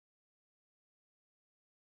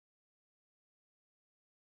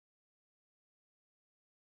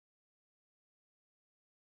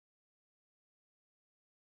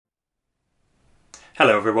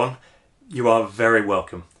Hello everyone, you are very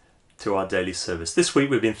welcome to our daily service. This week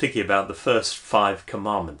we've been thinking about the first 5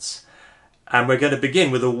 commandments, and we're going to begin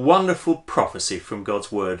with a wonderful prophecy from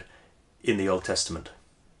God's word in the Old Testament.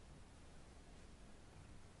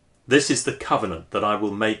 This is the covenant that I will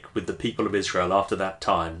make with the people of Israel after that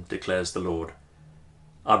time, declares the Lord.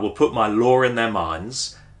 I will put my law in their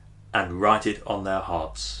minds and write it on their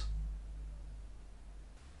hearts.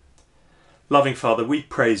 Loving Father, we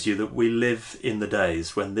praise you that we live in the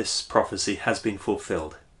days when this prophecy has been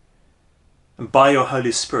fulfilled. And by your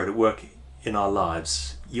Holy Spirit at work in our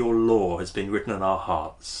lives, your law has been written in our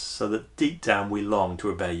hearts, so that deep down we long to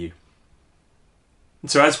obey you.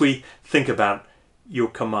 And so as we think about your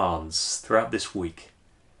commands throughout this week,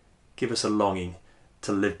 give us a longing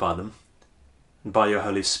to live by them, and by your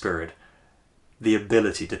Holy Spirit, the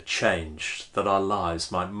ability to change, that our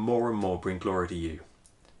lives might more and more bring glory to you.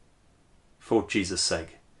 For Jesus'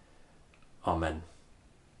 sake. Amen.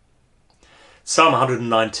 Psalm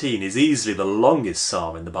 119 is easily the longest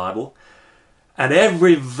psalm in the Bible, and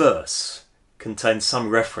every verse contains some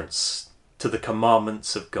reference to the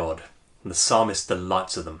commandments of God, and the psalmist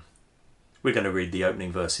delights in them. We're going to read the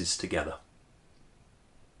opening verses together.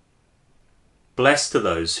 Blessed are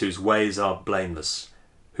those whose ways are blameless,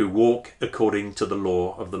 who walk according to the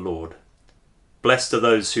law of the Lord. Blessed are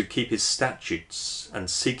those who keep his statutes and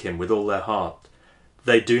seek him with all their heart.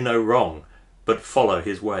 They do no wrong, but follow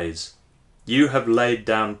his ways. You have laid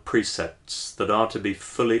down precepts that are to be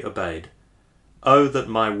fully obeyed. Oh, that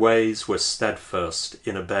my ways were steadfast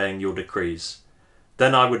in obeying your decrees.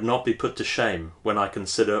 Then I would not be put to shame when I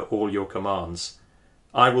consider all your commands.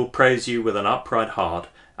 I will praise you with an upright heart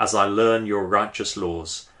as I learn your righteous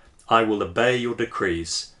laws. I will obey your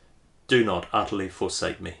decrees. Do not utterly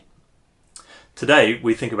forsake me. Today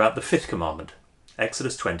we think about the 5th commandment,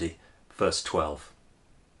 Exodus 20, verse 12.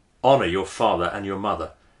 Honour your father and your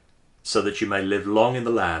mother, so that you may live long in the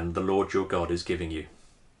land the Lord your God is giving you.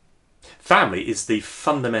 Family is the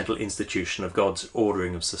fundamental institution of God's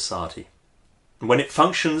ordering of society. And when it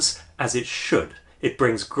functions as it should, it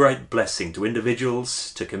brings great blessing to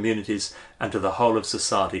individuals, to communities, and to the whole of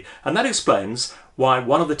society. And that explains why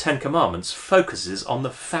one of the 10 commandments focuses on the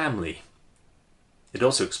family. It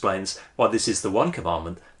also explains why this is the one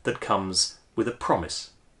commandment that comes with a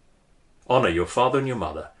promise. Honour your father and your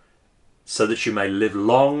mother, so that you may live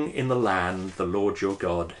long in the land the Lord your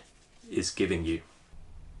God is giving you.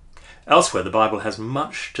 Elsewhere, the Bible has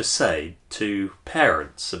much to say to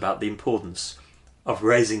parents about the importance of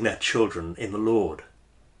raising their children in the Lord.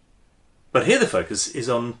 But here the focus is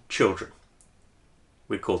on children.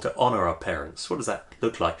 We're called to honour our parents. What does that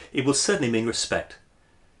look like? It will certainly mean respect.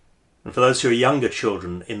 And for those who are younger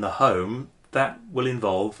children in the home, that will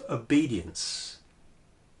involve obedience.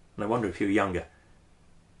 And I wonder if you're younger,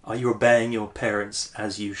 are you obeying your parents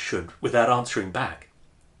as you should, without answering back?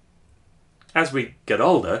 As we get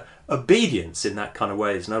older, obedience in that kind of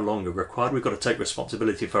way is no longer required. We've got to take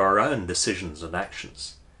responsibility for our own decisions and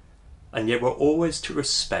actions. And yet we're always to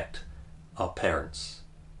respect our parents.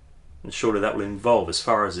 And surely that will involve, as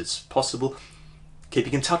far as it's possible,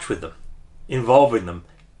 keeping in touch with them, involving them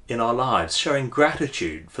in our lives, showing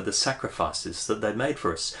gratitude for the sacrifices that they made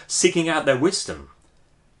for us, seeking out their wisdom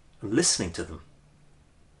and listening to them.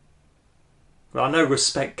 Well, I know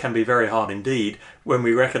respect can be very hard indeed when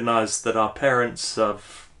we recognise that our parents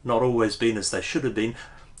have not always been as they should have been.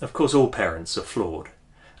 Of course, all parents are flawed.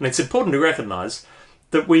 And it's important to recognise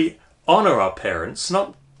that we honour our parents,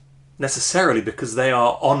 not necessarily because they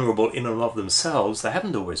are honourable in and of themselves, they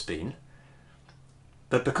haven't always been,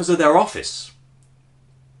 but because of their office.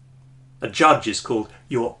 A judge is called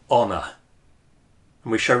Your Honour.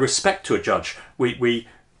 And we show respect to a judge. We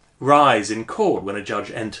rise in court when a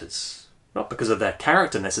judge enters. Not because of their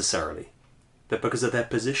character necessarily, but because of their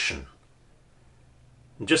position.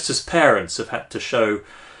 And just as parents have had to show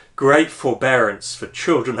great forbearance for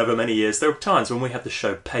children over many years, there are times when we have to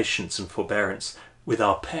show patience and forbearance with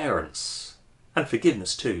our parents. And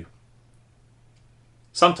forgiveness too.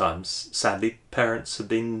 Sometimes, sadly, parents have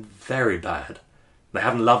been very bad. They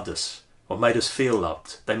haven't loved us or made us feel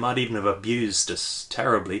loved. They might even have abused us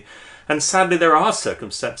terribly. And sadly, there are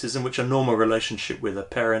circumstances in which a normal relationship with a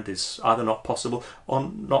parent is either not possible or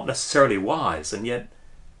not necessarily wise, and yet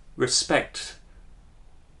respect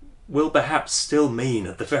will perhaps still mean,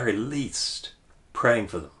 at the very least, praying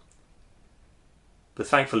for them. But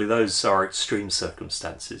thankfully, those are extreme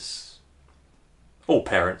circumstances. All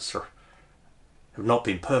parents have not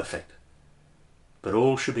been perfect, but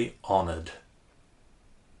all should be honoured.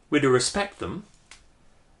 We're to respect them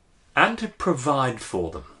and to provide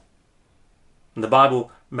for them. And the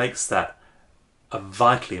Bible makes that a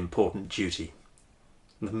vitally important duty.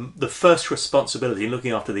 The first responsibility in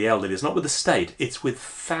looking after the elderly is not with the state, it's with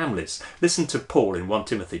families. Listen to Paul in 1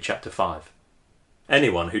 Timothy chapter 5.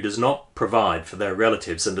 Anyone who does not provide for their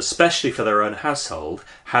relatives, and especially for their own household,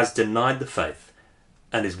 has denied the faith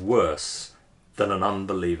and is worse than an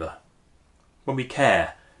unbeliever. When we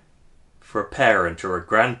care for a parent or a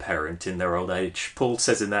grandparent in their old age, Paul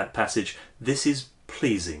says in that passage, this is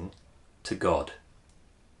pleasing to God.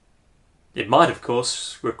 It might, of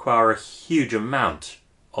course, require a huge amount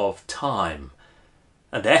of time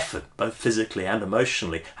and effort, both physically and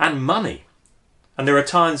emotionally, and money. And there are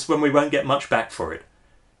times when we won't get much back for it,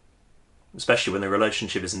 especially when the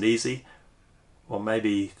relationship isn't easy, or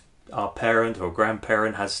maybe our parent or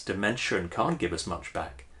grandparent has dementia and can't give us much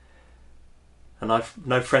back. And I've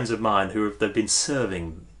known friends of mine who they've been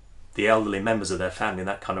serving the elderly members of their family in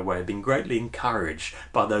that kind of way, have been greatly encouraged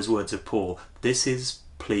by those words of Paul. This is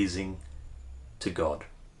pleasing to God.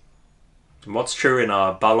 And what's true in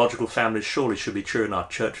our biological families surely should be true in our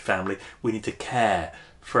church family. We need to care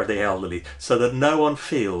for the elderly so that no one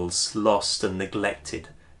feels lost and neglected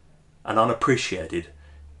and unappreciated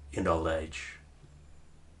in old age.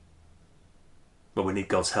 But we need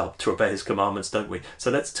God's help to obey his commandments, don't we? So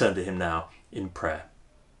let's turn to him now in prayer.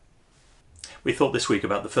 We thought this week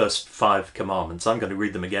about the first 5 commandments. I'm going to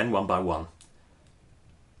read them again one by one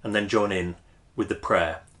and then join in with the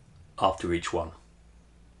prayer after each one.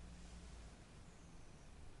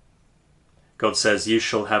 God says, you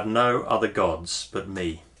shall have no other gods but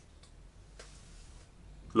me.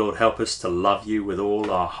 Lord, help us to love you with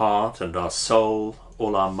all our heart and our soul,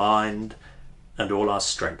 all our mind and all our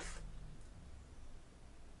strength.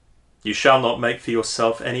 You shall not make for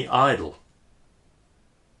yourself any idol.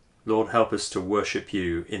 Lord, help us to worship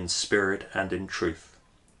you in spirit and in truth.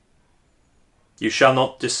 You shall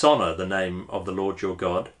not dishonour the name of the Lord your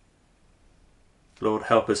God. Lord,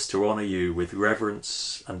 help us to honour you with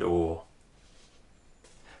reverence and awe.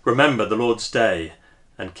 Remember the Lord's day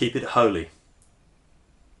and keep it holy.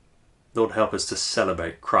 Lord, help us to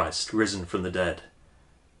celebrate Christ risen from the dead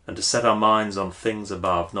and to set our minds on things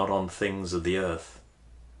above, not on things of the earth.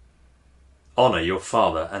 Honour your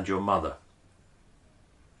father and your mother.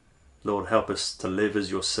 Lord, help us to live as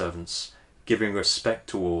your servants, giving respect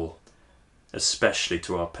to all, especially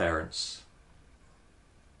to our parents.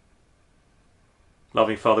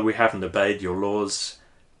 Loving Father, we haven't obeyed your laws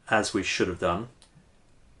as we should have done,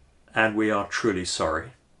 and we are truly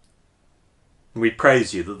sorry. We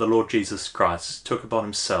praise you that the Lord Jesus Christ took upon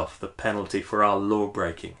himself the penalty for our law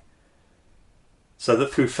breaking, so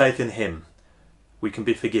that through faith in him we can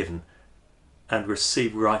be forgiven and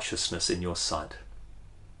receive righteousness in your sight.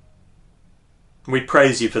 We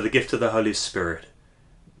praise you for the gift of the Holy Spirit.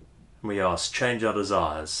 And we ask, change our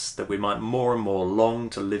desires that we might more and more long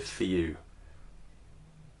to live for you,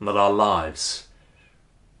 and that our lives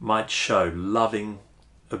might show loving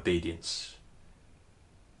obedience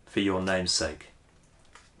for your name's sake.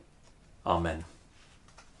 Amen.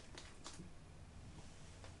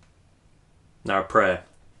 Now a prayer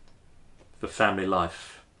for family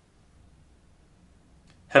life.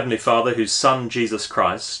 Heavenly Father, whose Son Jesus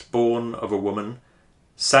Christ, born of a woman,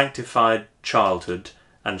 sanctified childhood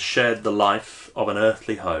and shared the life of an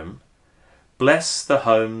earthly home, bless the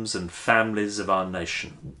homes and families of our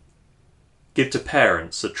nation. Give to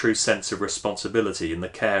parents a true sense of responsibility in the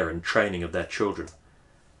care and training of their children,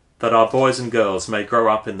 that our boys and girls may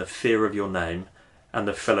grow up in the fear of your name and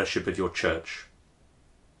the fellowship of your church.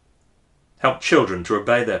 Help children to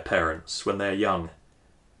obey their parents when they are young,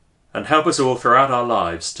 and help us all throughout our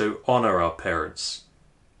lives to honour our parents,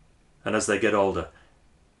 and as they get older,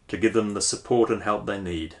 to give them the support and help they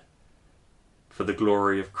need, for the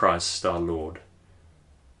glory of Christ our Lord.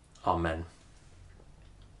 Amen.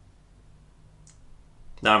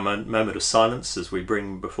 Now a moment of silence as we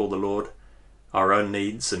bring before the Lord our own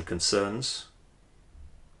needs and concerns.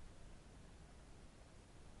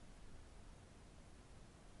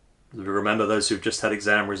 As we remember those who've just had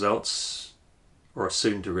exam results or are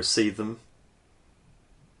soon to receive them,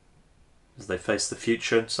 as they face the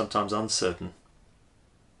future, sometimes uncertain.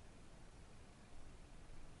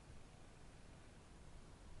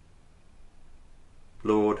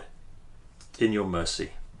 Lord, in your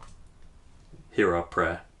mercy, hear our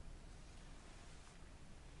prayer.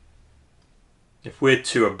 If we're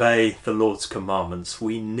to obey the Lord's commandments,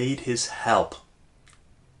 we need his help.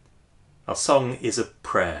 Our song is a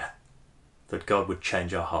prayer that God would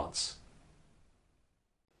change our hearts.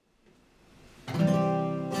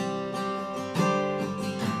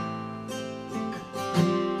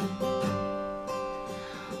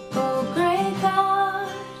 O great God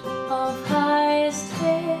of highest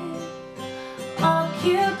faith,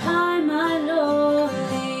 occupy my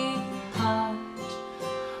lowly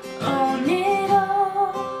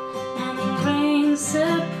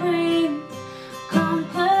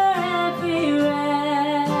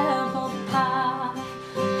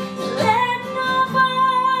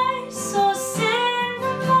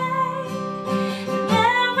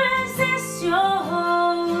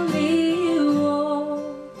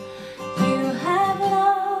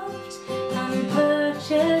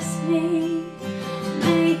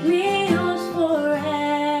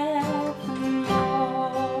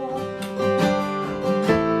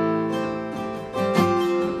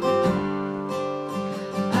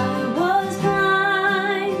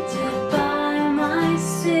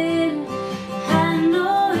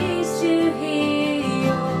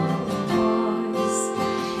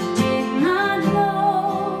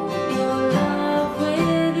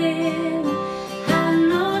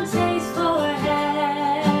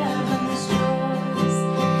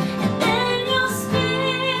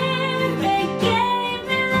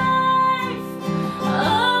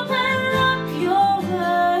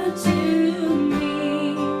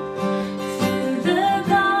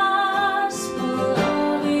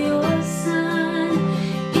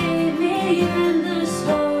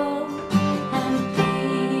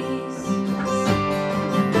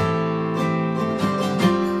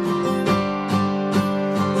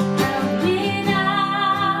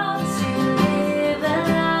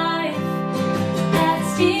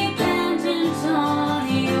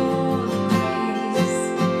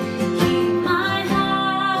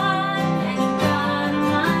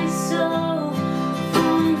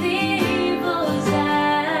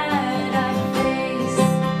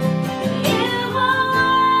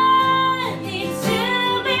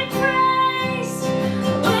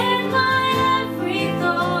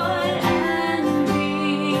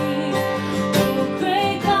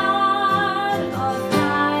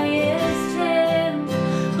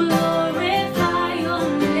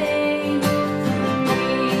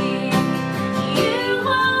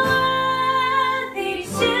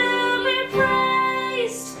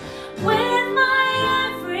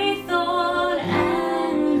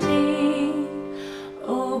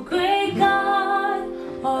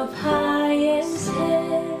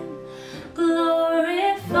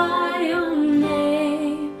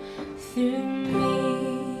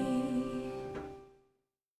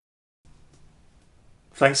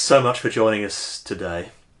Thanks so much for joining us today.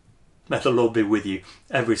 May the Lord be with you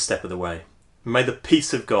every step of the way. May the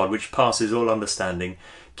peace of God, which passes all understanding,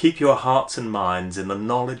 keep your hearts and minds in the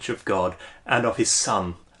knowledge of God and of his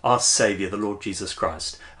Son, our Saviour, the Lord Jesus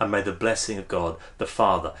Christ. And may the blessing of God, the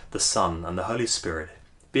Father, the Son, and the Holy Spirit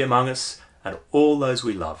be among us and all those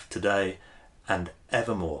we love today and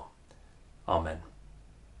evermore. Amen.